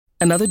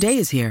Another day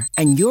is here,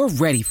 and you're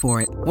ready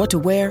for it. What to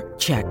wear?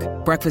 Check.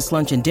 Breakfast,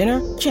 lunch, and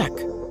dinner? Check.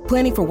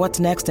 Planning for what's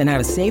next and how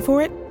to save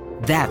for it?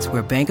 That's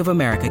where Bank of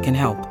America can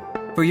help.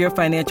 For your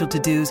financial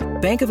to-dos,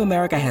 Bank of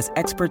America has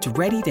experts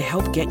ready to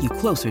help get you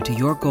closer to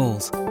your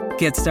goals.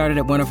 Get started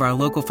at one of our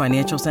local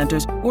financial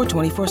centers or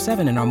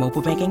 24/7 in our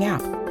mobile banking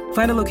app.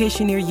 Find a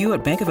location near you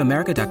at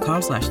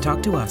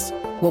bankofamerica.com/talktous.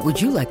 What would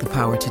you like the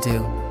power to do?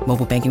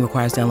 Mobile banking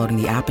requires downloading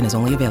the app and is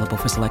only available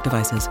for select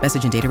devices.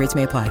 Message and data rates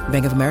may apply.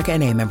 Bank of America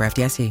N.A., member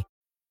FDIC.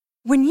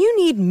 When you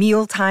need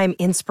mealtime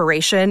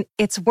inspiration,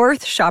 it's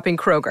worth shopping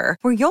Kroger,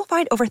 where you'll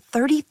find over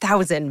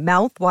 30,000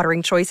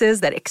 mouth-watering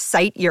choices that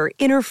excite your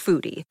inner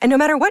foodie. And no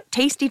matter what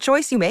tasty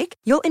choice you make,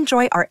 you'll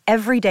enjoy our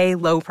everyday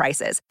low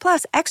prices,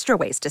 plus extra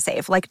ways to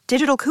save, like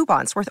digital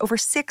coupons worth over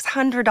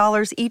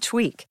 $600 each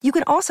week. You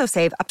can also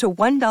save up to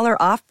 $1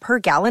 off per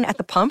gallon at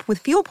the pump with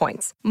fuel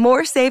points.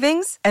 More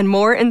savings and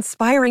more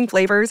inspiring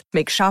flavors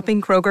make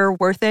shopping Kroger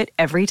worth it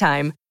every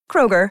time.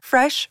 Kroger,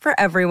 fresh for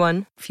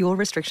everyone. Fuel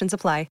restrictions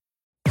apply.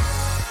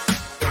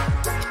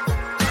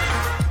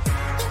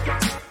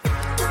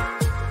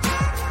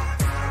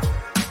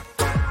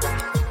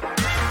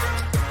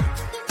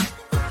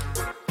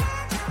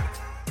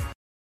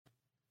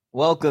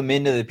 Welcome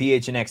into the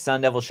PHNX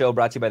Sun Devil Show,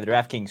 brought to you by the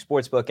DraftKings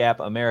Sportsbook app,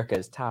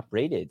 America's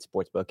top-rated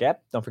sportsbook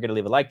app. Don't forget to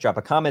leave a like, drop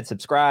a comment,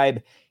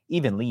 subscribe,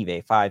 even leave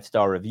a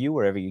 5-star review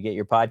wherever you get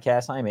your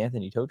podcast. I'm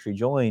Anthony Totri,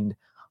 joined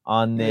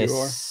on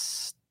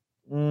this.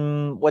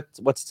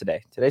 What's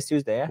today? Today's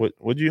Tuesday. Yeah?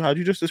 How'd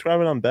you just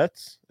describe it on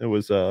bets? It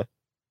was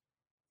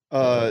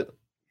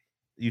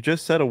you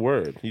just said a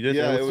word. You just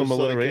it was some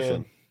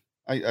alliteration.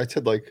 I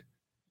said like.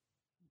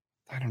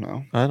 I don't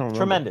know.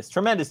 Tremendous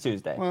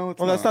Tuesday. Well,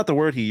 that's not the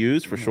word he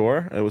used for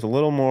sure. It was a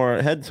little more.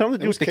 It had something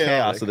to do with the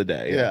chaos of the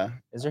day. Yeah.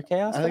 Is there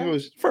chaos? I think it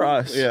was for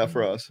us. Yeah,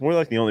 for us. We're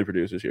like the only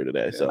producers here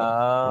today, so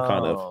I'm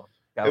kind of.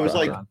 It was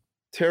like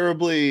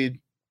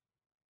terribly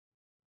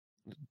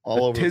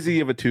all over. Tizzy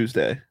of a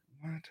Tuesday.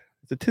 What?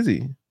 It's a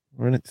tizzy.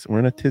 We're in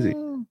a tizzy.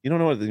 You don't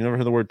know you never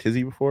heard the word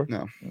tizzy before?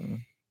 No.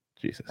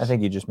 Jesus. I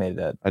think you just made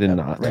that. I did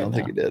not. I don't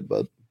think you did,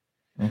 but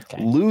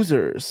okay.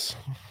 Losers.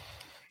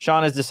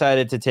 Sean has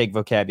decided to take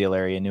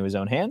vocabulary into his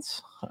own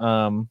hands.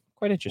 Quite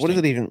interesting. What does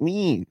it even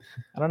mean?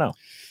 I don't know.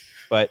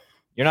 But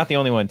you're not the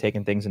only one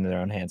taking things into their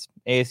own hands.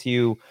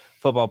 ASU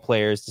football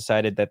players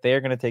decided that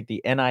they're going to take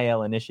the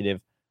NIL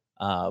initiative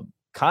kind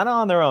of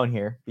on their own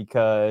here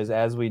because,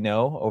 as we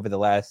know, over the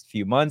last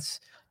few months,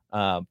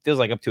 feels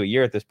like up to a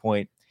year at this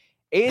point,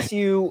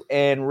 ASU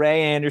and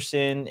Ray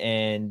Anderson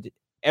and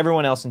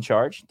everyone else in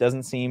charge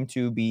doesn't seem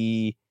to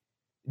be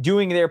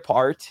doing their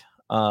part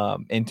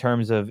in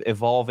terms of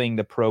evolving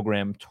the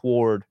program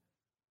toward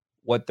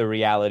what the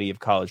reality of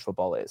college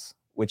football is,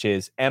 which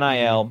is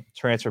NIL,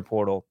 transfer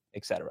portal,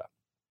 etc.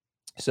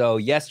 So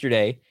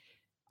yesterday,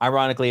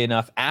 ironically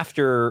enough,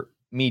 after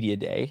media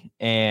day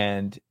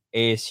and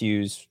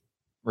ASU's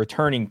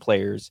returning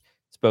players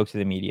spoke to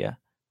the media,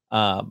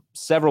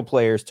 several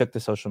players took to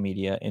social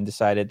media and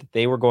decided that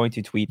they were going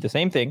to tweet the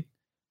same thing.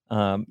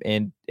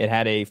 And it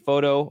had a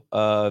photo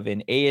of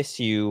an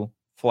ASU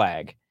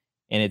flag.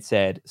 And it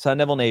said, Sun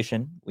Devil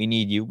Nation, we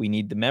need you. We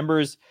need the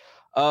members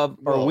of,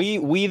 or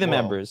we the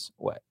members.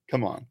 What?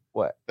 Come on.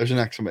 What? There's an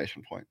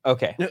exclamation point.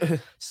 Okay.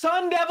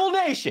 Sun Devil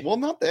Nation. Well,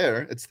 not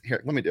there. It's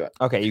here. Let me do it.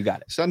 Okay, you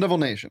got it. Sun Devil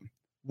Nation,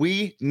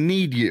 we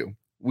need you.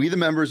 We, the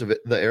members of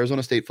the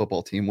Arizona State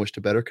football team, wish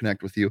to better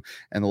connect with you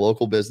and the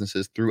local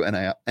businesses through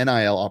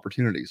NIL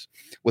opportunities.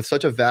 With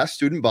such a vast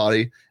student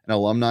body and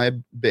alumni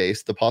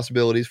base, the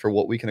possibilities for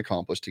what we can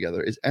accomplish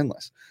together is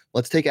endless.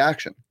 Let's take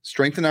action,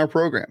 strengthen our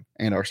program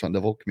and our Sun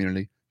Devil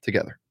community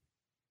together.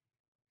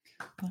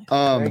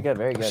 Very good,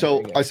 very good. So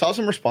very good. I saw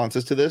some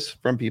responses to this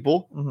from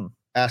people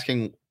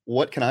asking,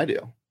 what can I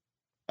do?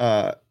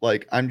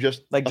 I'm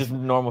just just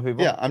normal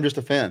people. Yeah, I'm just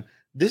a fan.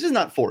 This is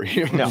not for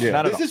you. No, not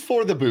at all. This is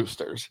for the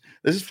boosters.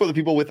 This is for the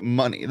people with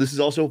money. This is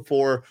also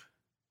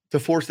to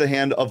force the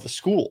hand of the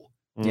school.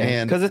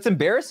 Yeah, because it's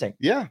embarrassing.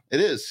 Yeah, it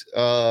is.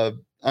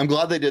 I'm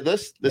glad they did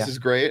this. This is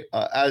great.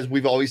 As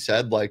we've always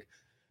said, like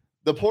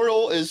the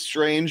portal is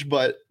strange,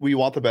 but we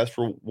want the best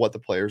for what the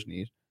players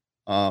need.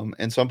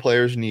 And some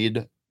players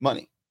need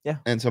money. Yeah.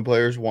 And some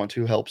players want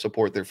to help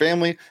support their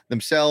family,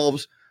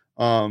 themselves,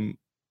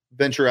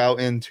 venture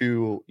out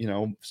into,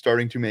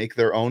 starting to make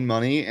their own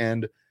money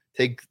and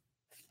take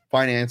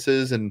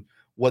finances and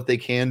what they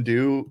can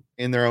do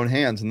in their own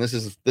hands. And this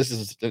is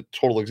a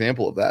total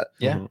example of that.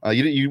 Yeah.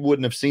 You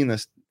wouldn't have seen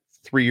this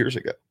 3 years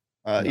ago.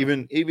 No.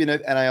 Even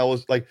if NIL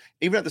was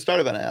even at the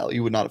start of NIL,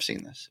 you would not have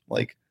seen this.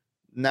 Like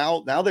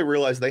now they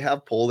realize they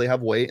have pull, they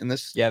have weight, and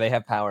this. Yeah, they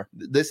have power.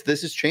 This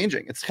is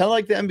changing. It's kind of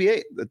like the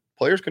NBA. The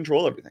players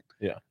control everything.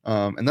 Yeah.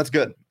 And that's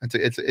good.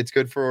 It's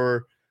good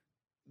for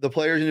the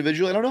players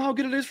individually. I don't know how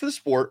good it is for the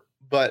sport,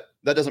 but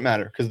that doesn't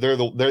matter because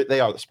they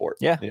are the sport.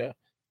 Yeah. Yeah.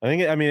 I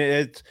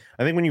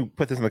think when you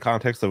put this in the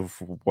context of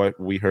what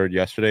we heard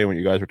yesterday when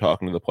you guys were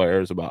talking to the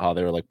players about how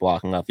they were like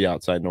blocking out the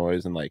outside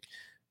noise and like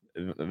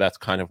that's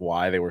kind of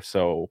why they were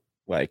so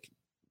like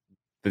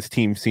this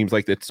team seems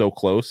like it's so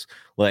close.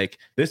 Like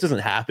this doesn't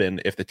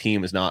happen if the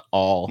team is not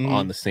all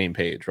on the same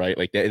page, right?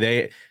 Like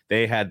they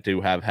had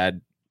to have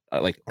had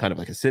like kind of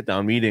like a sit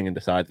down meeting and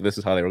decide that this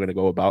is how they were going to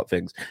go about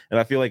things. And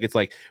I feel like it's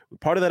like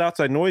part of that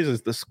outside noise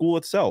is the school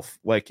itself.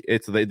 Like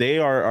it's they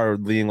are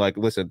being like,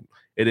 listen,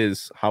 it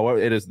is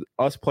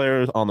us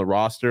players on the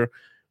roster.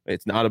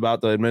 It's not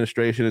about the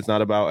administration. It's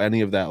not about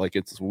any of that. Like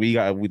we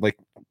like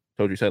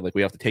Toji said, like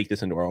we have to take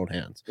this into our own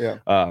hands. Yeah.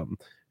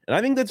 And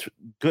I think that's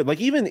good. Like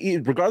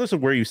even regardless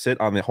of where you sit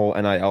on the whole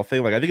NIL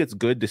thing, like I think it's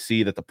good to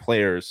see that the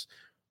players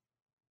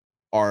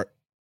are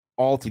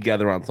all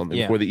together on something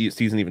before the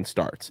season even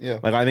starts. Yeah.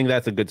 Like I think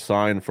that's a good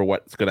sign for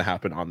what's going to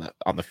happen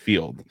on the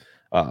field.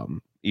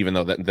 Even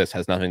though that this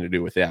has nothing to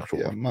do with the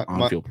actual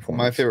on-field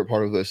performance. My favorite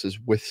part of this is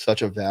with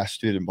such a vast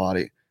student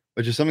body,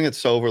 which is something that's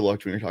so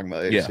overlooked when you're talking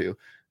about ASU.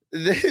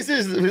 Yeah. This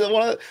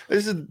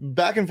is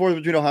back and forth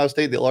between Ohio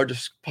State, the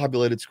largest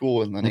populated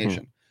school in the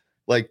nation.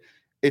 Like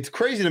it's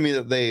crazy to me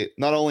that they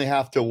not only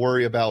have to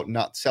worry about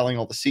not selling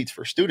all the seats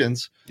for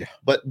students,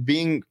 but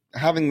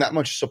having that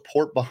much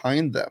support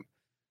behind them.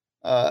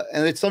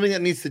 And it's something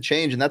that needs to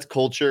change, and that's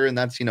culture, and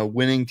that's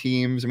winning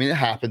teams. I mean, it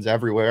happens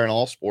everywhere in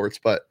all sports,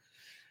 but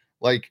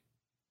like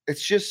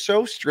it's just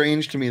so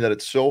strange to me that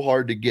it's so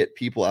hard to get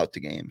people out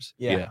to games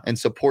and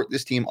support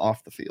this team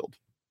off the field.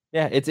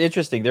 Yeah, it's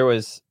interesting. There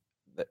was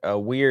a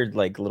weird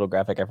like little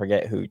graphic. I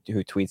forget who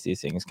tweets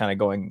these things, kind of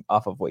going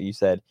off of what you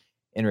said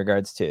in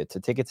regards to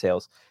ticket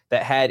sales,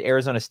 that had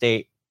Arizona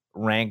State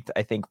ranked,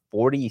 I think,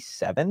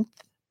 47th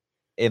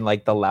in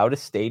like the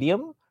loudest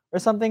stadium or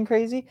something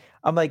crazy.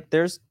 I'm like,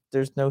 there's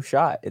no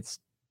shot. It's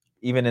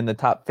even in the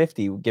top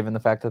 50, given the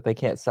fact that they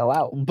can't sell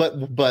out.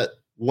 But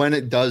when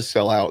it does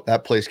sell out,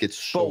 that place gets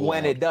so But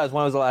when loud. it does,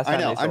 when was the last time? I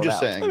know. They sold I'm just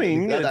out? saying. I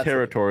mean, you get a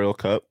territorial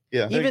cup.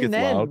 Yeah. Even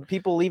then,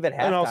 people leave at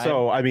halftime. And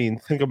also, I mean,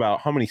 think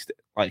about how many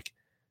like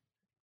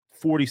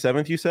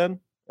 47th you said.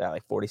 Yeah,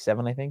 like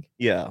 47, I think.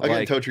 Yeah. Again,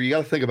 like, Tocher, you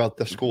got to think about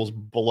the schools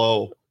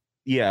below.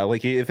 Yeah,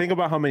 like you think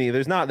about how many.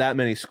 There's not that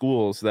many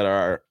schools that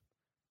are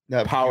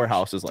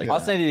powerhouses like I'll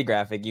that. send you the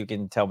graphic. You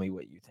can tell me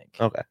what you think.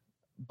 Okay.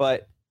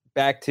 But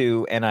back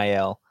to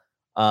NIL.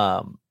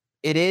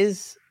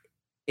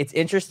 It's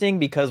interesting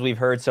because we've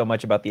heard so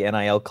much about the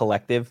NIL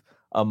collective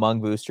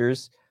among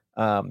boosters.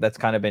 That's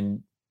kind of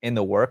been in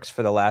the works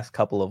for the last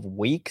couple of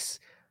weeks.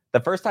 The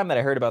first time that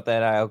I heard about the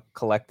NIL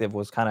collective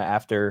was kind of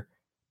after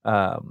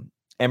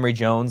Emory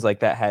Jones, like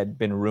that had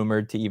been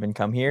rumored to even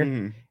come here.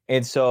 Mm-hmm.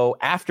 And so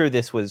after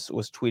this was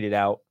tweeted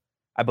out,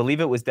 I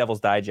believe it was Devil's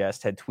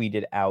Digest had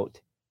tweeted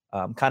out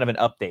kind of an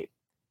update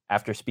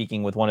after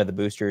speaking with one of the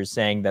boosters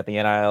saying that the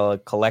NIL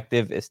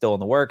collective is still in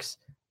the works,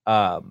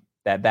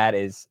 that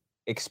is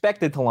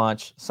expected to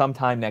launch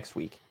sometime next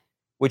week,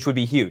 which would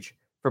be huge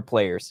for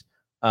players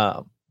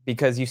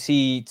because you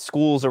see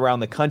schools around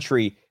the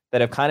country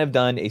that have kind of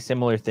done a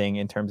similar thing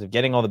in terms of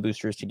getting all the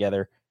boosters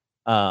together.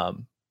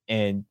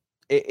 And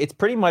it's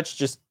pretty much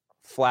just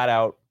flat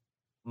out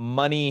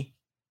money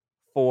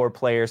for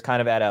players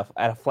kind of at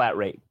a flat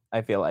rate.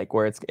 I feel like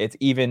where it's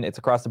even, it's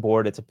across the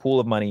board. It's a pool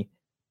of money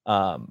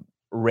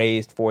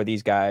raised for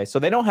these guys. So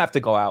they don't have to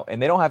go out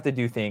and they don't have to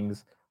do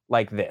things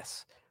like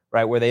this,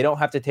 right? Where they don't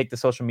have to take the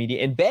social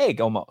media and beg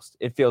almost.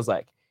 It feels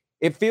like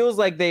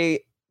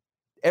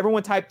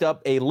everyone typed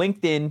up a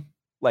LinkedIn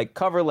like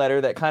cover letter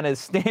that kind of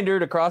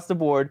standard across the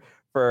board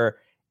for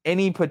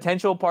any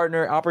potential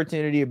partner,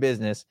 opportunity, or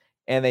business.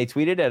 And they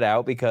tweeted it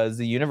out because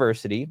the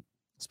university,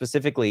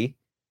 specifically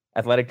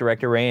athletic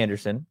director Ray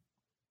Anderson,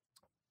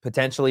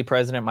 potentially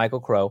President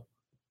Michael Crow,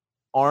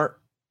 aren't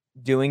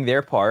doing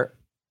their part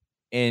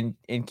in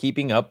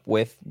keeping up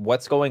with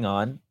what's going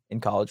on in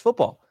college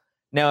football.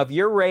 Now, if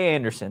you're Ray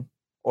Anderson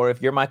or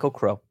if you're Michael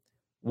Crow,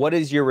 what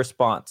is your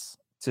response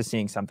to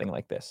seeing something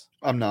like this?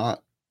 I'm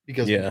not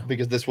because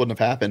this wouldn't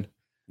have happened.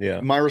 Yeah.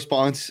 My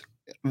response,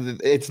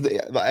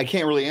 I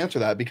can't really answer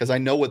that because I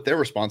know what their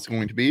response is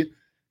going to be.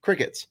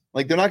 Crickets.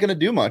 Like they're not going to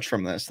do much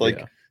from this.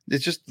 Like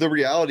it's just the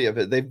reality of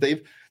it.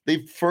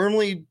 They've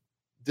firmly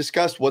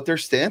discussed what their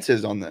stance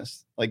is on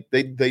this. Like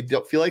they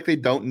don't feel like they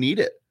don't need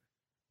it.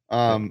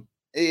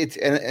 It's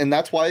and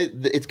that's why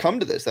it's come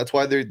to this. That's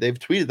why they've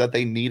tweeted that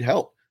they need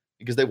help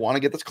because they want to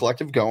get this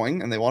collective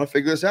going and they want to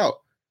figure this out.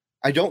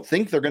 I don't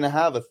think they're going to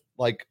have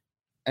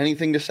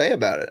anything to say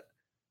about it,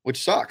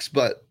 which sucks.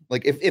 But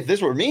like if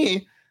this were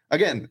me,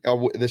 again,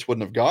 this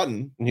wouldn't have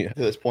gotten to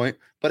this point.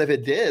 But if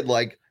it did,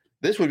 like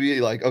this would be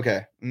like,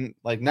 okay,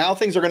 like now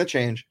things are going to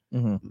change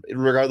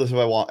regardless if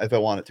I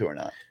want it to or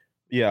not.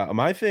 Yeah,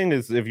 my thing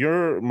is if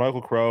you're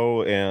Michael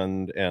Crow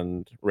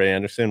and Ray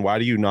Anderson, why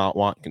do you not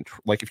want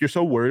control? Like if you're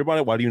so worried about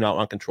it, why do you not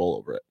want control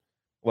over it?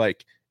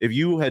 Like if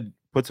you had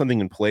put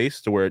something in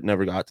place to where it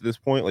never got to this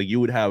point, like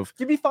you'd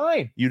be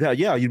fine.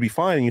 You'd be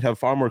fine and you'd have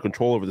far more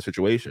control over the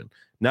situation.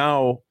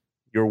 Now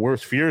your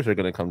worst fears are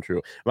going to come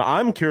true. But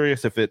I'm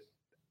curious if it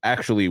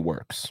actually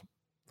works.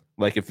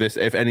 Like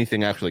if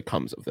anything actually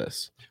comes of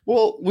this.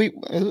 Well,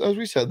 as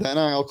we said, the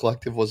NIL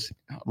collective was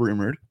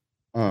rumored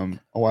a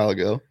while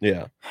ago.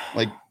 Yeah.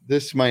 Like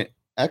this might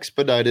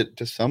expedite it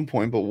to some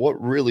point, but what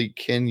really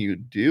can you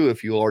do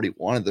if you already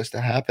wanted this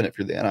to happen? If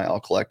you're the NIL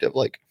collective,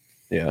 like,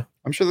 Yeah.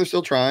 I'm sure they're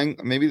still trying.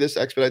 Maybe this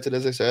expedites it,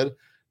 as I said.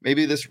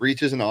 Maybe this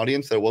reaches an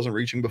audience that it wasn't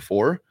reaching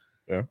before.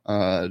 Yeah.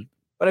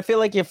 But I feel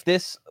like if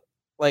this,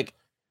 like,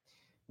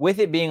 with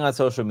it being on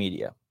social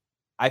media,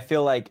 I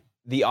feel like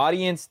the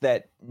audience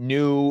that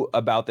knew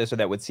about this or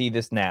that would see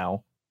this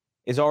now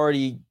is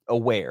already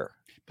aware.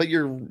 But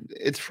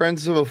it's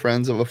friends of a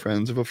friends of a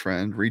friends of a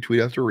friend,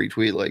 retweet after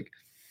retweet. Like,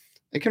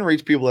 it can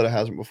reach people that it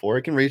hasn't before.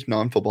 It can reach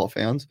non-football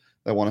fans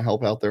that want to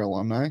help out their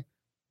alumni.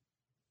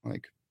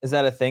 Like, is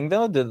that a thing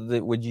though?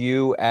 Would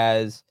you,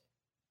 as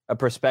a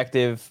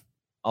prospective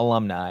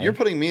alumni, you're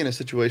putting me in a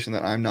situation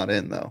that I'm not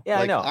in, though. Yeah,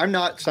 like, I know. I'm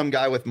not some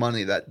guy with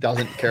money that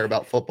doesn't care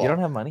about football. You don't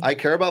have money. I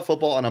care about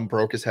football, and I'm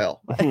broke as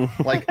hell.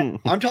 Like,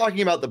 I'm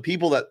talking about the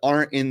people that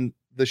aren't in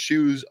the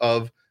shoes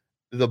of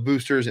the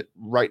boosters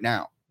right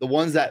now. The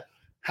ones that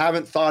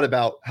haven't thought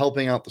about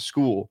helping out the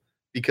school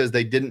because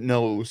they didn't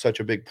know it was such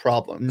a big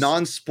problem.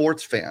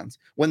 Non-sports fans,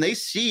 when they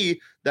see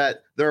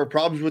that there are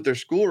problems with their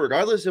school,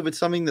 regardless if it's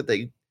something that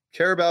they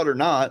care about or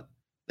not,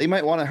 they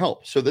might want to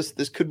help. So this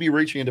could be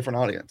reaching a different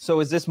audience.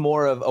 So is this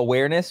more of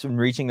awareness and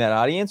reaching that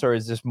audience, or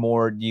is this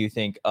more, do you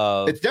think,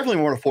 of... It's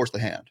definitely more to force the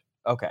hand.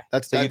 Okay.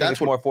 That's So you think that's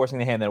it's what, more forcing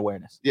the hand than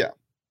awareness? Yeah.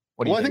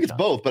 What do you Well, I think it's Sean?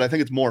 both, but I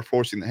think it's more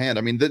forcing the hand.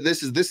 I mean, this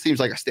seems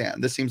like a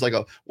stand. This seems like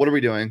a, what are we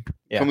doing?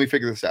 Yeah. Can we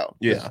figure this out?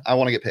 Yeah. I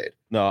want to get paid.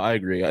 No, I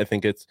agree. I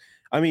think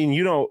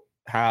you don't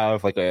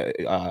have like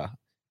a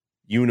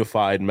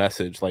unified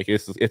message. Like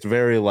it's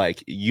very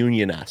like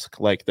union-esque.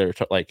 Like they're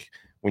like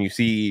when you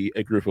see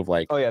a group of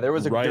like, Oh yeah,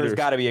 there's writers-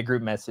 got to be a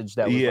group message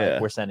that was Yeah.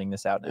 like, we're sending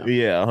this out now.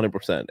 yeah,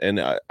 100%. And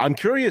I'm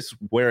curious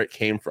where it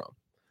came from.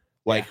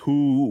 Like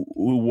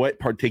what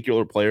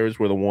particular players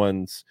were the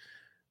ones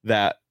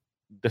that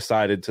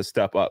decided to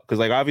step up? Because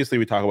like obviously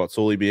we talk about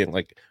Sully being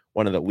like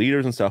one of the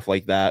leaders and stuff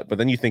like that, but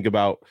then you think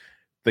about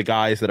the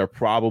guys that are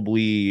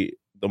probably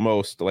the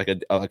most like a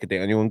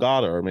Daniel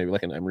Ngata or maybe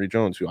like an Emory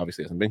Jones, who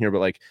obviously hasn't been here, but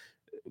like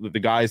the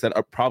guys that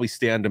are probably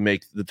stand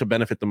to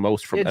benefit the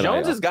most from Yeah,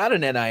 Jones NIL. has got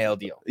an NIL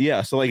deal.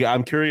 Yeah, so like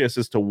I'm curious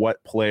as to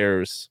what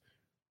players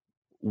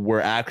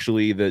were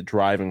actually the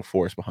driving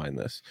force behind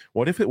this.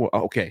 What if it were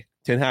okay?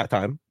 Tin hat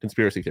time,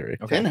 conspiracy theory,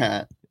 Okay. Tin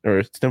hat.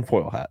 or tin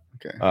foil hat.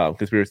 Okay.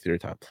 Conspiracy theory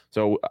time.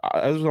 So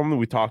as something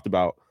we talked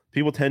about,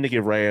 people tend to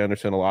give Ray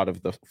Anderson a lot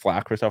of the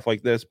flack for stuff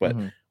like this, but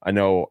Mhm. I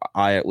know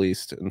I at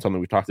least, and something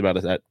we talked about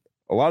is that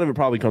a lot of it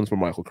probably comes from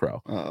Michael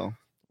Crow. Oh,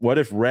 What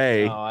if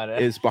Ray Oh, I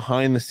don't- is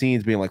behind the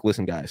scenes being like,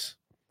 listen, guys,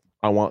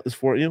 I want this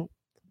for you.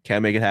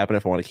 Can't make it happen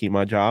if I want to keep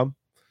my job.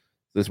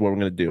 This is what we're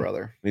going to do.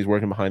 brother. And he's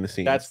working behind the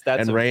scenes. That's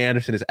and Ray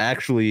Anderson is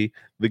actually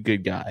the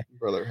good guy.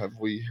 Brother, have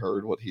we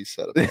heard what he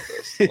said about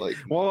this? Like,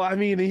 Well, I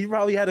mean, he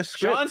probably had a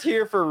script. John's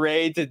here for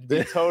Ray to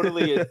be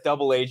totally a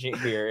double agent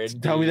here.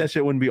 And Tell me that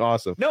shit wouldn't be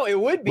awesome. No, it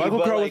would be. Michael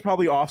but Crow was like,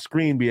 probably off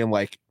screen being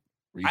like,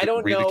 read, I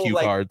don't read know, the cue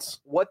like,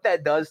 cards. what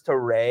that does to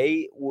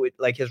Ray would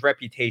like his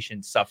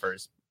reputation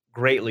suffers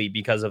greatly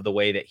because of the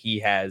way that he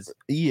has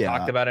Yeah.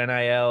 talked about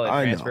NIL and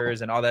I know.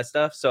 transfers and all that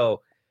stuff.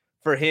 So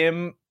for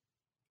him,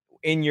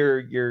 in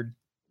your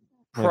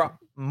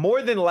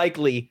more than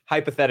likely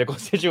hypothetical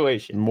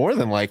situation, More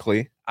than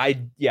likely. I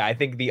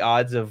think the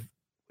odds of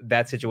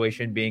that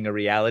situation being a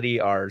reality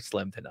are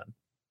slim to none.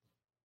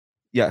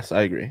 Yes,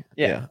 I agree.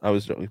 Yeah. I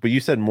was joking. But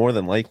you said more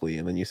than likely,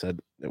 and then you said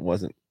it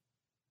wasn't.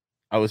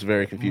 I was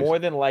very confused. More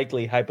than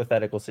likely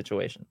hypothetical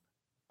situation.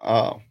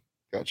 oh,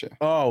 gotcha.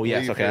 Oh, The way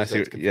yes. you Okay. I phrased see.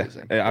 that's Yeah.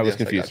 confusing. I was Yes,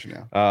 confused. got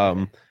you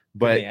now.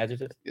 But Any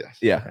adjectives? Yes.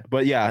 yeah, Okay.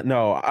 but yeah,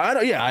 no, I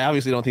don't. Yeah, I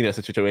obviously don't think that's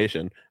a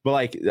situation. But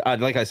like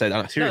I said, on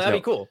a No, serious that'd be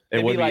note, cool.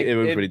 it would be. It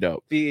would be it'd pretty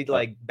dope. be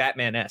like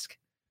Batman-esque.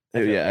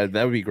 Yeah,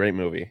 that would be a great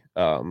movie.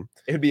 It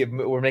would be.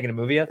 We're making a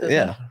movie out this.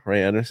 Yeah, now?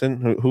 Ray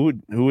Anderson. Who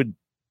would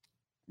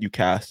you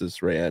cast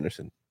as Ray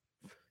Anderson?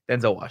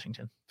 Denzel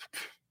Washington.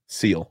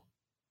 Seal.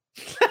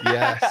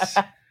 Yes.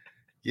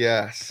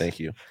 Yes. Thank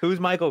you. Who's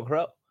Michael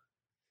Crow?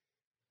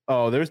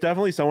 Oh, there's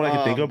definitely someone I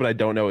can think of, but I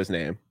don't know his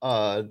name.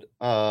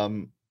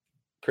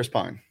 Chris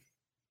Pine.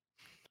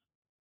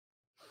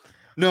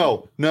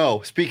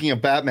 No. Speaking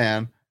of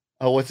Batman,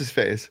 what's his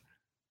face?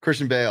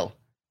 Christian Bale,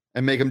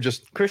 and make him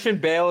just. Christian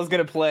Bale is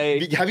gonna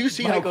play. Have you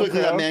seen Michael how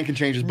quickly Crow? that man can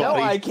change his No,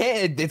 body? I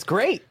can't. It's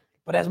great.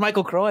 But as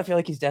Michael Crow, I feel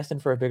like he's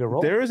destined for a bigger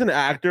role. There is an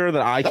actor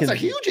that I That's can. a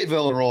huge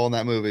villain role in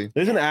that movie.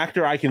 There's an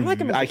actor I can. I like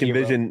him as a I can hero.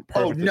 vision. Oh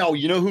Perfectly. no,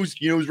 you know who's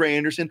Ray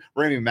Anderson?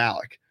 Rami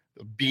Malek,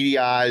 the beady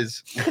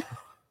eyes.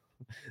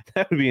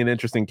 That would be an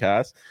interesting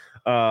cast.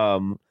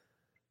 Okay,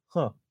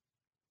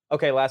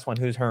 last one.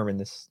 Who's Herm in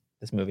this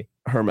movie?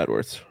 Herm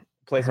Edwards.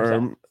 Plays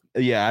himself. Herm.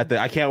 Yeah,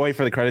 I can't wait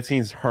for the credit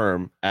scenes.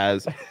 Herm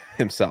as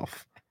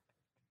himself.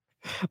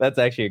 That's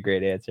actually a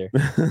great answer.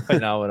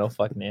 Phenomenal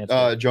fucking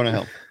answer. Jonah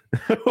Hill.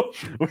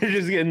 We're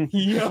just getting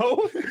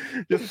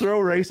just throw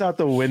race out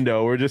the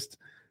window. We're just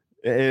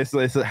it's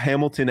a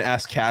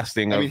Hamilton-esque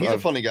casting. I mean, of, he's a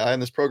of- funny guy, and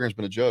this program's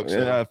been a joke. So.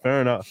 Yeah, fair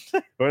enough.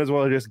 Might as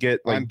well just get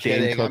like I'm Dane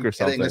kidding. Cook I'm or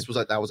kidding.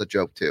 something. That was a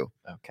joke too.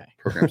 Okay.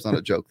 Program's not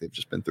a joke. They've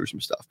just been through some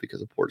stuff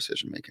because of poor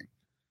decision making.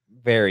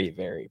 Very,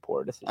 very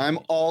poor decision. I'm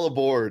all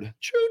aboard.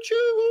 Choo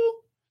choo.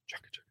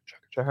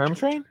 The Herm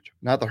train?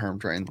 Not the Herm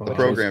train. The Oh,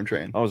 program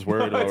train. I was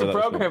worried. It's over a that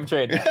program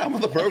train. Yeah, I'm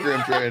on the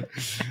program train.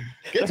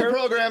 Get some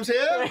programs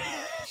here.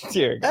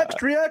 Dear God.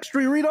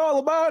 Extra, read all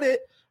about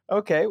it.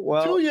 Okay,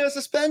 well, 2-year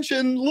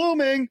suspension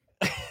looming.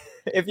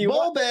 if you Ball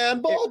want,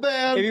 ban, ball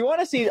ban. if you want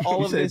to see all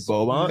You of said this,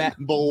 Boban?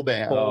 Bull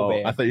ban. Bull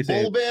ban. I thought you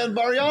said Bull ban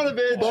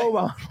Marjanovic.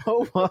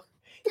 Boban.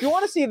 if you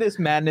want to see this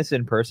madness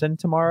in person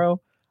tomorrow,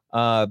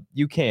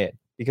 you can,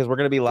 because we're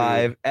going to be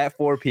live at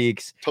Four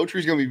Peaks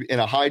Totru's going to be in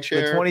a high the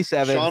chair.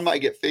 27th. Sean might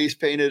get face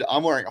painted.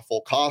 I'm wearing a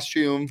full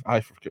costume.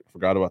 I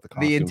forgot about the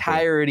costume. The thing.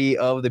 entirety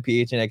of the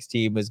PHNX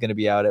team is going to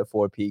be out at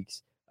Four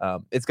Peaks.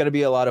 It's going to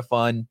be a lot of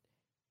fun,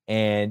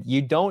 and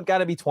you don't got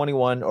to be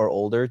 21 or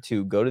older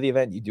to go to the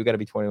event. You do got to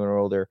be 21 or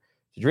older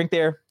to drink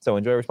there. So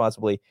enjoy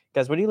responsibly,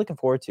 guys. What are you looking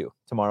forward to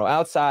tomorrow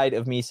outside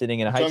of me sitting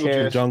in a high Jungle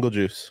chair? juice. Jungle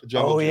Juice.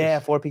 Jungle Juice. Yeah,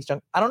 Four Peaks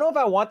Jungle. I don't know if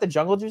I want the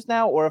Jungle Juice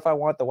now or if I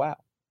want the WoW.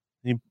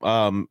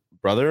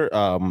 Brother,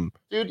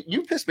 Dude,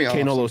 you pissed me off.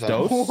 Kano Los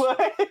sometimes. Dos.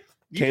 What?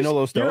 Kano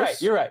Los You're Dos.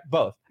 right. You're right.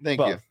 Both. Thank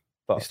Both.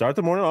 you. You start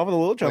the morning off with a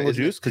little jungle Wait, is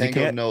it juice because you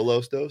Tango can't. no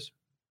Los Dos?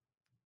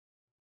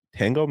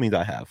 Tango means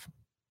I have.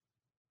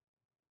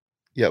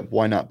 Yeah,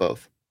 why not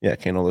both? Yeah,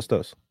 Kano Los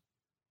Dos.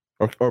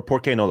 Or Por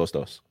que no Los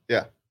Dos.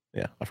 Yeah.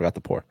 Yeah, I forgot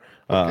the pour.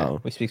 Okay.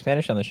 We speak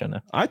Spanish on the show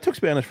now. I took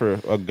Spanish for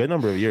a good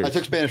number of years. I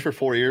took Spanish for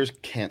 4 years.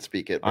 Can't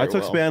speak it. I very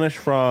took well. Spanish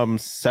from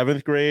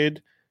 7th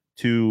grade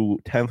to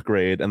 10th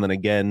grade, and then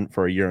again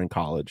for a year in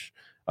college.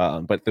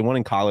 But the one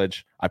in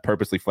college, I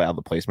purposely failed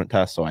the placement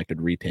test so I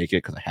could retake it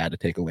because I had to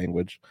take a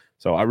language.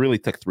 So I really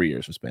took 3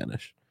 years of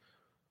Spanish.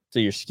 So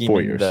you're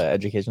scheming years. the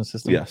education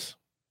system? Yes.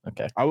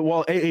 Okay.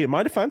 Hey, in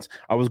my defense,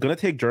 I was going to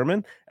take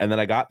German, and then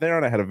I got there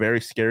and I had a very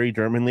scary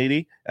German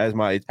lady as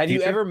my Have you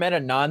teacher. ever met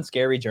a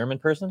non-scary German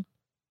person?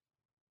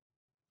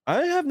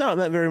 I have not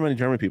met very many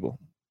German people.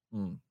 But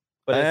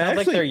it sounds like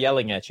Actually- they're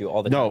yelling at you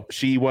all the time. No,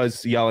 she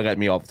was yelling at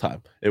me all the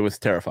time. It was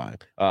terrifying.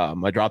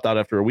 I dropped out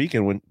after a week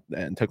and went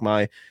and took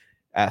my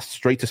ass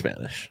straight to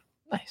Spanish.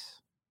 Nice.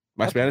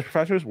 My Okay. Spanish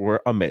professors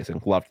were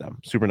amazing. Loved them.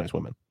 Super nice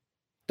women.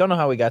 Don't know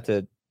how we got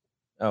to.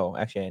 Oh,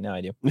 actually, now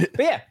I do. But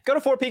yeah, go to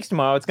Four Peaks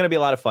tomorrow. It's going to be a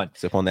lot of fun.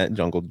 Sip on that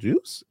jungle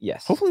juice.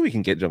 Yes. Hopefully we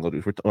can get jungle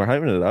juice. We're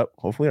hyping it up.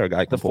 Hopefully our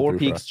guy can the pull Four through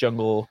for Peaks us.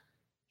 jungle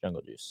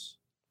juice.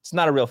 It's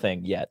not a real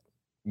thing yet.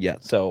 Yeah.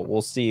 So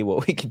we'll see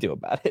what we can do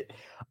about it.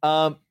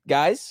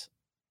 Guys,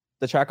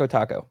 the Choco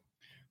Taco.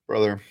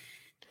 Brother,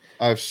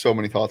 I have so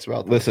many thoughts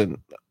about this.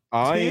 Listen,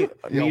 I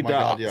Oh need my to.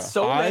 God, yeah.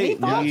 So many I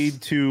thoughts?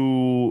 need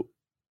to.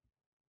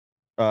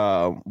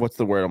 What's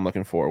the word I'm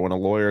looking for? When a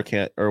lawyer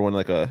can't, or when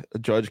like a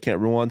judge can't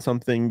rule on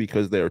something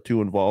because they're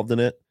too involved in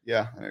it.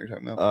 Yeah, I know what you're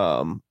talking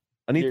about.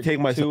 I need You're to take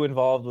myself. too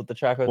involved with the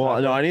Choco Well,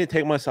 Taco. no, I need to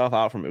take myself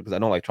out from it because I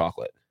don't like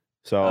chocolate.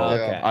 So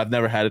Okay. I've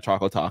never had a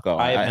chocolate taco.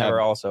 I have never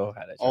also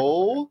had it.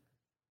 Oh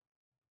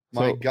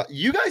my So- God,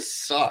 you guys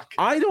suck.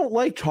 I don't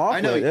like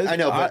chocolate. I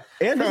know, but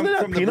and doesn't it have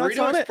From the peanuts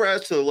Burrito on it?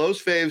 Express to the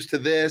Los Faves to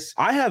this.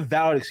 I have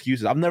valid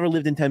excuses. I've never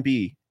lived in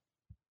Tempe.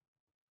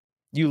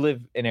 You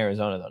live in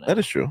Arizona though now. That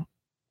is true.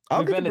 I'll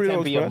We've get been the to Burrito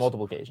Tempe on Express.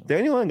 multiple occasions.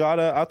 Daniel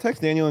Angata. I'll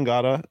text Daniel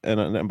Angata,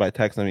 and by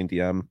text I mean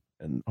DM,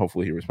 and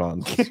hopefully he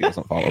responds. He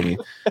doesn't follow me.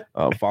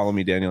 Follow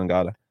me, Daniel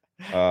Angata.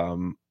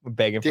 We're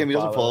begging Damn, for he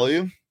doesn't follow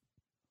you?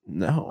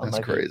 No, That's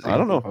might be- crazy. I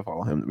don't know if I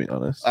follow him to be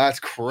honest. That's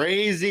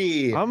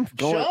crazy. I'm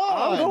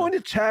going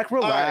to check.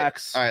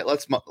 Relax. All right,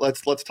 let's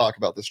talk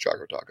about this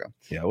Choco Taco.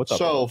 Yeah, what's up?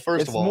 So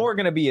first It's of all, more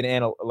going to be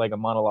like a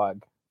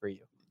monologue for you.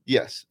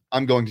 yes,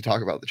 I'm going to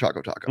talk about the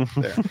Choco Taco.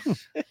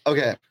 There.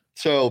 Okay,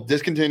 so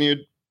discontinued.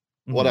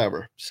 Mhm.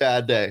 Whatever.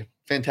 Sad day.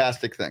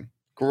 Fantastic thing.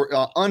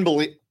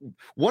 Unbelievable.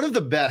 One of the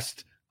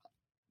best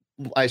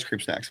ice cream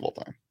snacks of all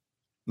time.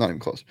 Not even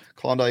close.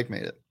 Klondike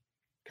made it.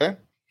 Okay.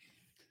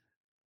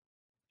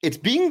 It's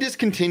being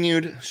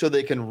discontinued so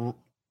they can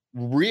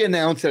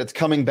re-announce that it's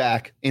coming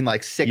back in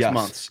like 6 Yes.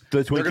 months.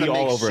 The They're gonna Twinkie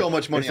all make over. so it.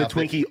 much money It's off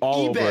the it. Twinkie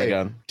all over eBay.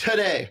 again.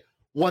 Today,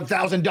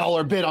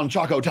 $1,000 bid on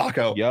Choco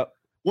Taco. Yep.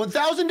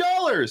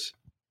 $1,000.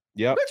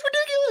 Yep. That's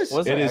ridiculous.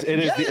 Was It is. It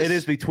is. Yes. It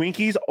is the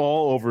Twinkies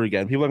all over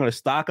again. People are going to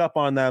stock up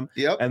on them,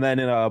 Yep. and then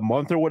in a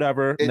month or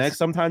whatever,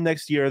 sometime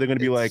next year, they're going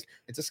to be like,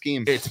 it's a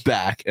scheme. "It's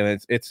back," and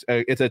it's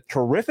a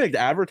terrific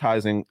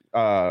advertising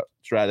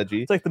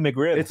strategy. It's like the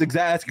McRib. That's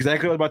exactly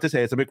what I was about to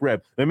say. It's a McRib.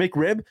 The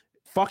McRib,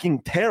 fucking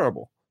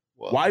terrible.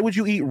 Well, Why would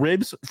you eat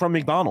ribs from they're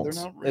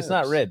McDonald's? not It's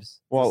not ribs.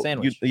 It's a Well,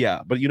 sandwich.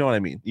 yeah, but you know what I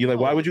mean. You're like,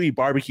 why Oh. would you eat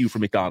barbecue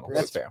from McDonald's?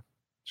 That's fair.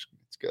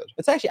 It's good.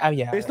 It's actually,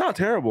 yeah. It's not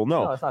terrible,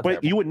 no. No, it's not but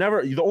terrible. you would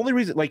never. The only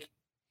reason, like,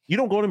 you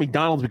don't go to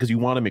McDonald's because you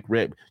want a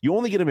McRib. You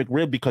only get a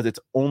McRib because it's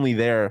only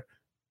there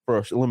for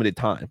a limited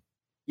time.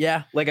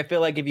 Yeah, like I feel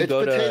like if you It's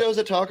go to potatoes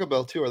at Taco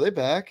Bell too. Are they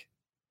back?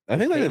 I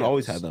think they've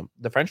always Potatoes. had them.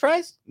 the French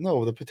fries,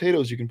 No, the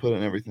potatoes you can put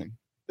in everything.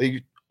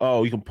 They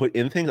Oh, you can put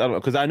in things. I don't know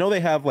because I know they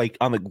have like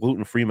on the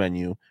gluten-free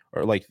menu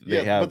or like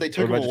they have. but they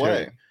took or them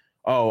vegetarian. away.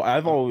 Oh,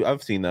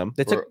 I've seen them.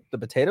 they took the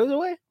potatoes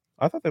away.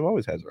 I thought they've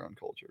always had They're them.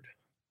 uncultured.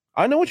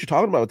 I know what you're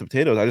talking about with the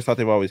potatoes. I just thought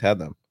they've always had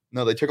them.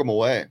 No, they took them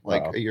away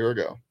like Wow. a year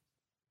ago.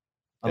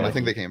 And Yeah. I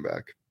think they came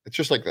back. It's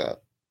just like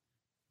that.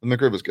 The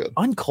McRib is good.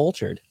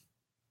 Uncultured.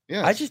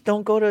 Yeah. I just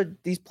don't go to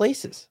these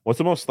places. What's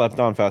the most slept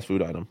on fast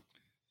food item?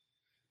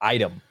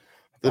 Item.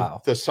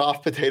 Wow. The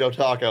soft potato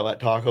taco at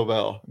Taco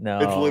Bell. No.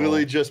 It's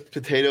literally just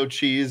potato,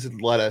 cheese,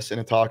 and lettuce in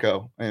a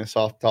taco and a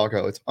soft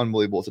taco. It's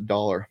unbelievable. It's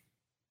 $1.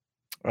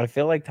 I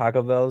feel like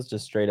Taco Bell is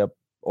just straight up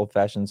old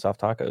fashioned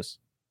soft tacos.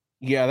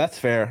 Yeah, that's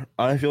fair.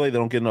 I feel like they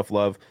don't get enough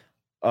love.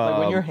 Like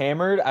when you're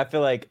hammered, I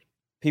feel like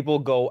people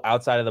go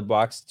outside of the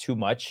box too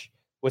much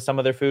with some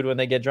of their food when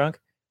they get drunk.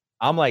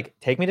 I'm like,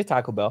 take me to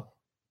Taco Bell.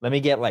 Let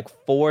me get like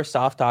 4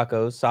 soft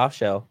tacos, soft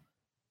shell,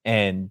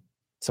 and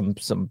some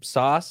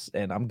sauce,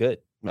 and I'm good.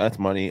 That's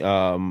money.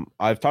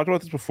 I've talked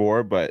about this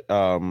before, but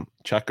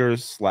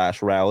Checkers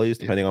 / Rallies,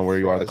 depending on where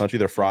you are in the country,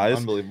 their fries,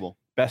 Unbelievable.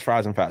 Best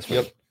fries in fast food.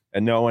 Yep.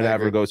 And no one I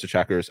ever agree. goes to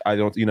Checkers.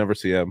 You never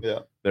see them. Yeah.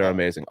 They're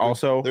amazing.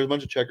 Also, there's a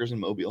bunch of Checkers in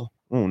Mobile.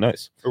 Oh,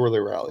 nice. Or were they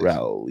Rallies?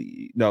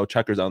 Rally. No,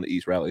 Checkers on the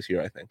East, Rallies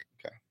here, I think.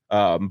 Okay.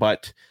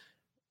 But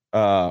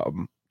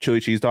chili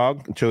cheese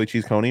dog and chili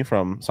cheese coney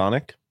from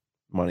Sonic.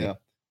 Money. Yeah.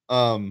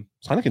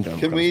 Sonic and John.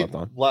 Can we,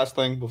 last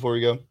thing before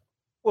we go?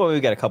 Well, we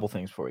got a couple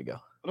things before we go.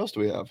 What else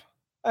do we have?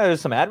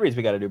 There's some ad reads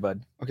we got to do,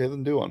 bud. Okay,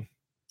 then do one.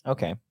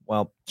 Okay.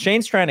 Well,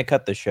 Shane's trying to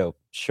cut the show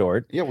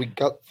short. Yeah, we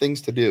got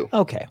things to do.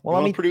 Okay. Well, Let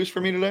let me me produce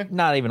for me today.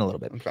 not even a little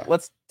bit. Okay.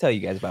 Let's tell you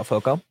guys about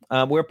FOCO.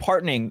 We're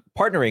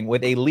partnering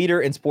with a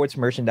leader in sports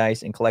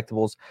merchandise and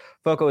collectibles.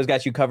 FOCO has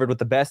got you covered with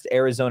the best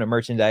Arizona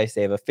merchandise.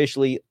 They have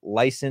officially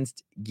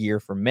licensed gear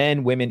for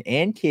men, women,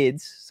 and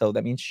kids. So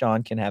that means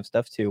Sean can have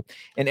stuff too.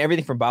 And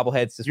everything from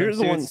bobbleheads to You're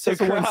the one, swimsuits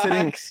to the one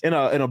sitting Crocs.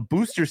 in a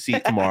booster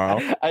seat tomorrow.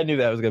 I knew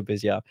that was going to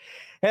piss you off.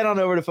 Head on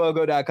over to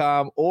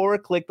fogo.com or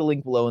click the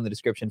link below in the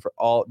description for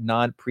all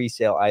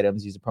non-presale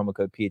items. Use the promo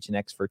code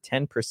PHNX for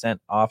 10%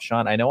 off.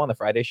 Sean, I know on the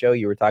Friday show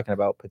you were talking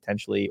about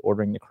potentially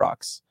ordering the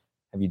Crocs.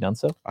 Have you done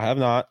so? I have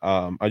not.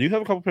 I do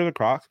have a couple pairs of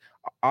Crocs.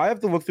 I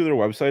have to look through their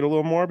website a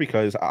little more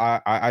because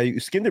I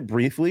skimmed it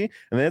briefly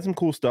and they had some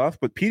cool stuff.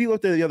 But PD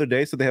looked at it the other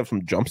day, so they have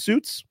some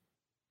jumpsuits.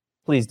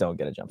 Please don't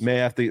get a jumpsuit. May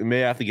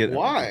have to get.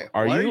 Why?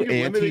 Are Why you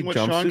limiting what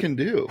Sean anti-jumpsuit? can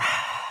do?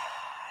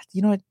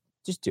 You know what?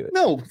 Just do it.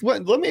 No,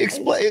 what? Let me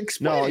explain.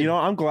 No, you know,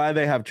 I'm glad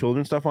they have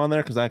children's stuff on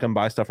there because I can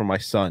buy stuff for my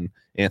son,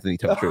 Anthony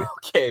Totri.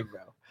 Okay,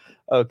 bro.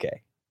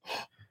 Okay.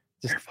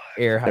 Just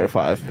air high They're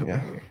five. 5.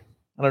 Yeah.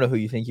 I don't know who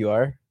you think you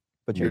are,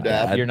 but you're Your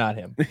not. dad. You're not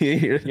him.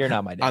 You're You're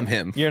not my dad. I'm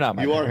him. You're not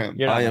my You dad. are him.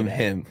 You're not I my am dad.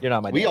 him. You're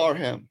not my dad. We are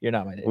him. You're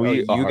not my dad. We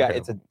You are got him.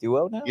 it's a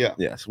duo now? Yeah,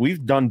 Yes,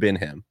 we've done been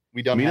him.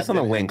 we done. Meet have us on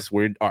the been him. links.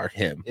 We are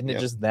him. Isn't it Yeah.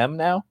 just them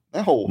now?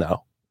 No,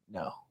 No,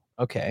 No.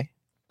 Okay.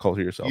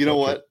 culture yourself. You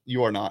know up, what?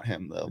 You are not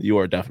him though. You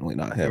are definitely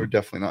not You're him.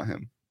 definitely not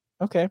him.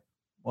 Okay.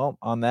 Well,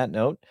 on that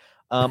note,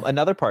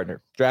 another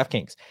partner,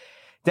 DraftKings.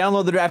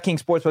 Download the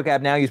DraftKings Sportsbook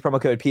app now. Use promo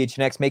code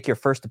PHNX. Make your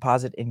first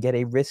deposit and get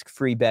a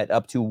risk-free bet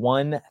up to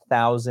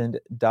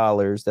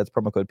 $1,000. That's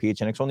promo code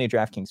PHNX. Only a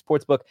DraftKings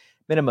Sportsbook.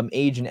 Minimum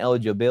age and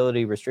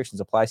eligibility restrictions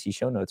apply. See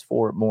show notes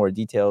for more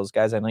details.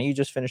 Guys, I know you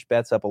just finished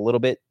bets up a little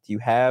bit. Do you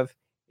have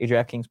a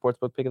DraftKings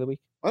Sportsbook pick of the week?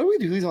 Why do we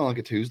do these on like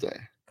a Tuesday?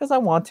 Because I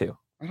want to.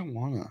 I don't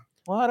wanna.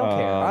 Well, I don't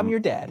care. I'm your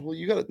dad. Well,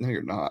 you gotta. No,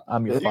 you're not.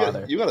 I'm your You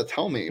father. gotta, you gotta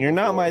tell me. You're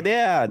not before. my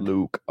dad,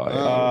 Luke.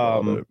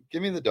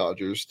 Give me the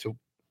Dodgers to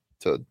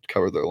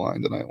cover their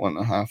line tonight.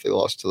 1.5. They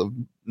lost to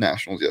the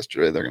Nationals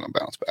yesterday. They're gonna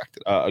bounce back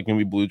today. Gonna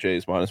be Blue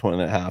Jays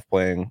 -1.5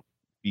 playing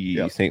the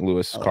Yep. St.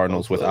 Louis I like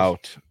Cardinals both of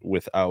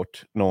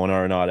without Nolan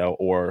Arenado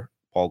or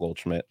Paul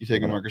Goldschmidt. You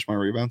taking Marcus Smart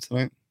rebounds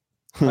tonight?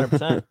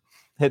 100%.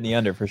 Hitting the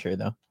under for sure,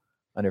 though.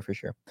 Under for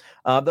sure.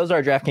 Those are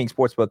our DraftKings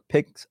Sportsbook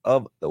picks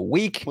of the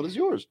week. What is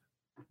yours?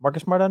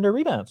 Marcus Smart under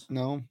rebounds.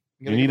 No.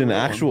 You need an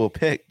actual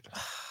pick.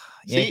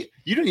 See,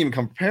 you didn't even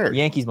come prepared.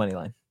 Yankees money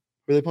line.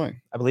 Who are they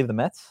playing? I believe the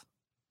Mets,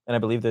 and I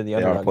believe they're the They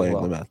underdog. are playing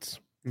as well. the Mets.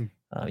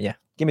 Yeah,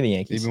 give me the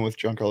Yankees. Even with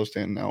Giancarlo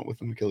Stanton out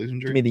with an Achilles Give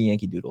injury. me the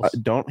Yankee Doodles. I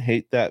don't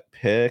hate that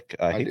pick.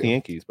 I hate do. the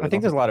Yankees, but I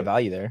think don't there's a lot of hate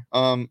value there.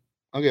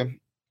 Okay.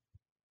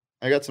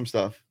 I got some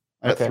stuff.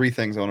 I got Okay. 3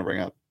 things I want to bring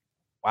up.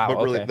 Wow.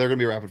 But really, okay. they're gonna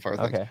be rapid fire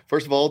things. Okay.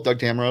 First of all, Doug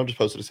Tamaro just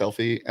posted a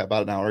selfie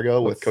about an hour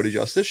ago with Cody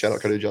Justice. Shout out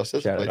Cody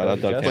Justice. Shout out Played,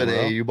 Cody Doug Justice. played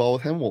Tamaro. AAU ball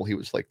with him. Well, he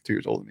was like 2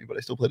 years older than me, but I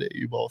still played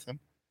AAU ball with him.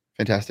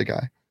 Fantastic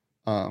guy.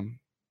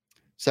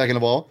 Second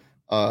of all,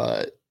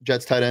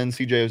 Jets tight end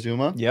CJ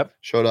Azuma Yep.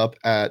 showed up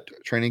at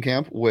training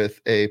camp with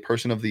a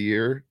Person of the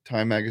Year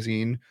Time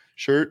Magazine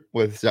shirt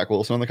with Zach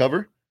Wilson on the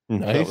cover.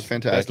 Nice. That was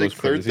fantastic.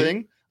 Third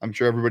thing, I'm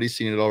sure everybody's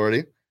seen it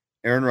already.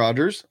 Aaron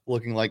Rodgers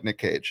looking like Nick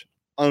Cage.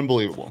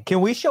 Unbelievable.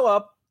 Can we show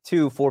up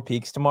to Four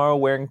Peaks tomorrow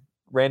wearing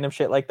random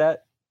shit like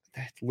that?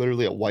 That's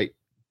literally a white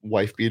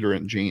wife beater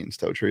and jeans,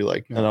 Totri.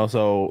 Like, And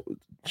also,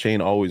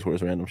 Shane always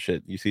wears random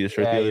shit. You see the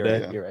shirt the other you're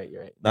day? right. You're right.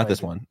 You're right. Not No, this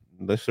I do. one.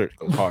 This shirt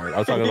goes hard. I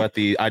was talking about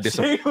the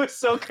He was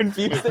so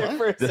confused there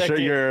for a the shirt.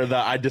 second.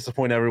 I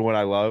disappoint everyone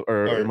I love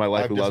or in my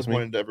life I've who loves me.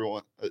 disappointed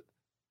everyone.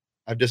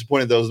 I've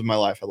disappointed those in my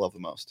life I love the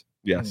most.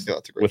 Yes, Yeah,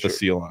 that's a great with a shirt.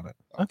 seal on it.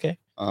 Okay.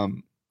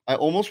 I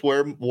almost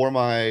wore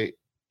my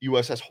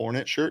USS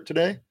Hornet shirt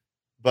today,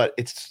 but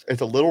it's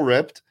a little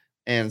ripped.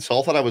 And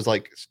Saul thought I was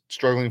like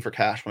struggling for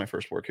cash when I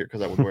first worked here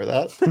because I would wear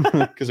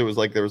that because it was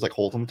like there was like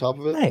holes on the top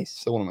of it. Nice.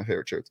 So one of my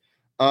favorite shirts.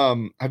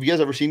 Have you guys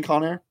ever seen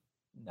Con Air?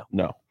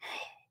 No,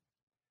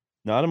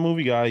 Not a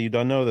movie guy. You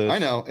don't know this. I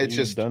know. It's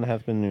You just done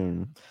have been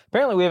noon.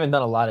 Apparently, we haven't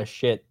done a lot of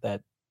shit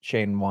that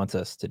Shane wants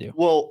us to do.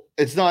 well,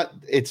 it's not.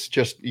 It's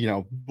just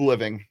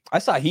living. I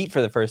saw Heat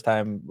for the first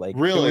time like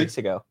 2 Really? weeks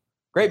ago.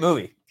 Great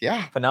movie.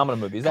 Yeah, Phenomenal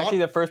movie. It's Con- actually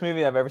the first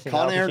movie I've ever seen.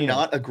 Con Al Air, Pacino.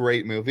 not a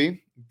great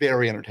movie.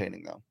 Very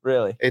entertaining though.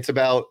 Really. It's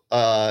about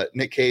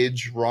Nick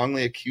Cage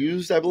wrongly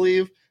accused, I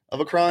believe, of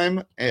a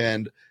crime,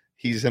 and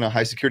he's in a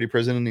high security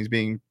prison, and he's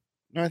being.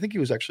 No, I think he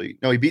was actually.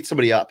 No, he beat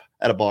somebody up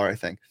at a bar, I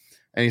think,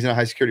 and he's in a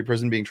high security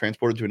prison, being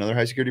transported to another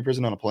high security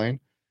prison on a plane,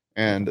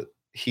 and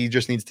he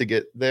just needs to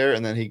get there,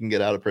 and then he can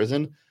get out of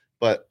prison.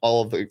 But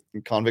all of the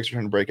convicts are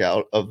trying to break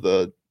out of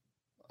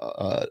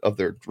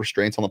their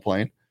restraints on the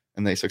plane,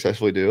 and they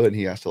successfully do, and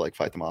he has to like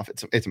fight them off.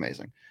 It's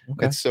amazing.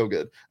 Okay. It's so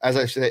good. As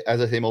I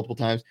say multiple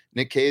times,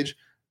 Nick Cage,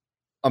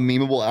 a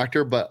memeable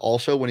actor, but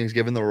also when he's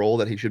given the role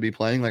that he should be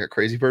playing, like a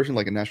crazy person,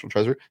 like a national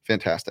treasure,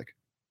 fantastic.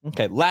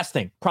 Okay, last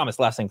thing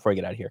before I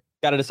get out of here.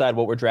 Got to decide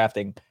what we're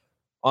drafting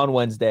on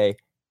Wednesday.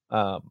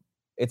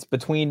 It's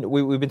between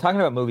we've been talking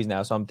about movies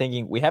now, so I'm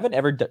thinking we haven't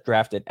ever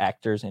drafted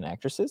actors and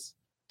actresses.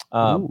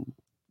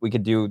 We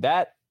could do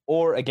that,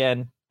 or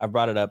again, I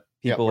brought it up.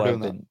 Yeah, People we're have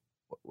doing been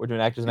we're doing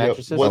actors and Yeah,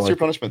 actresses. what's your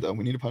punishment though?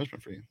 We need a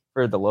punishment for you.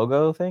 for the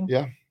logo thing?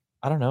 Yeah.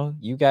 I don't know.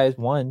 You guys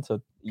won,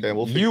 so Okay,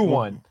 we'll you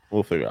won.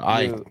 We'll figure it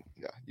out. You-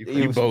 Yeah,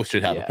 You both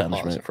should have yeah, a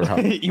punishment awesome. for how.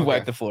 you Okay.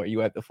 wiped the floor. You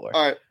wiped the floor.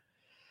 All right.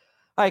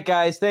 All right,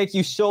 guys. Thank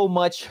you so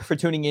much for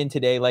tuning in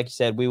today. Like you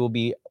said, we will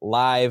be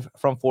live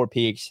from Fort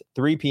Peaks,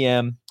 3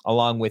 p.m.,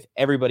 along with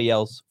everybody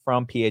else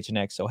from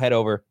PHNX. So head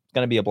over. It's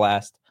going to be a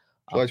blast.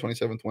 July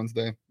 27th,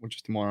 Wednesday, which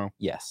is tomorrow.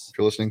 Yes. If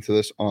you're listening to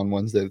this on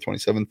Wednesday, the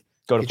 27th,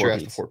 Go to Get your Fort ass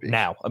to Peaks. Fort Peaks.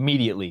 Now,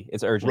 immediately.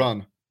 It's urgent.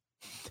 run.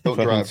 Don't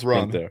Fucking drive, sprint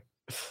run. there.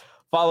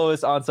 Follow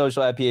us on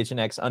social at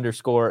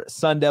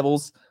PHNX_Sun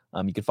Devils.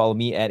 You can follow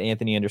me at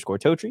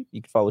Anthony_Totri.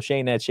 You can follow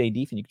Shane at Shane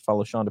Deef, and you can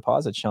follow Sean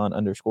DePaz at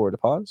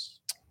Sean_DePaz.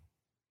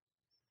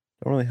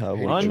 Don't really have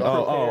Hey, one.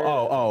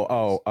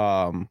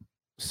 Unprepared.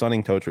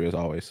 Sunning Totri as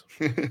always.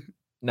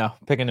 No,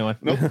 pick a new one.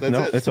 Nope, that's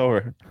No, it. it's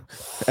over.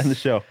 End the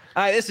show. All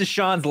right, this is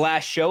Sean's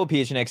last show,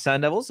 PHNX Sun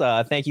Devils.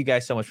 Thank you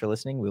guys so much for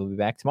listening. We'll be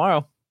back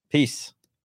tomorrow. Peace.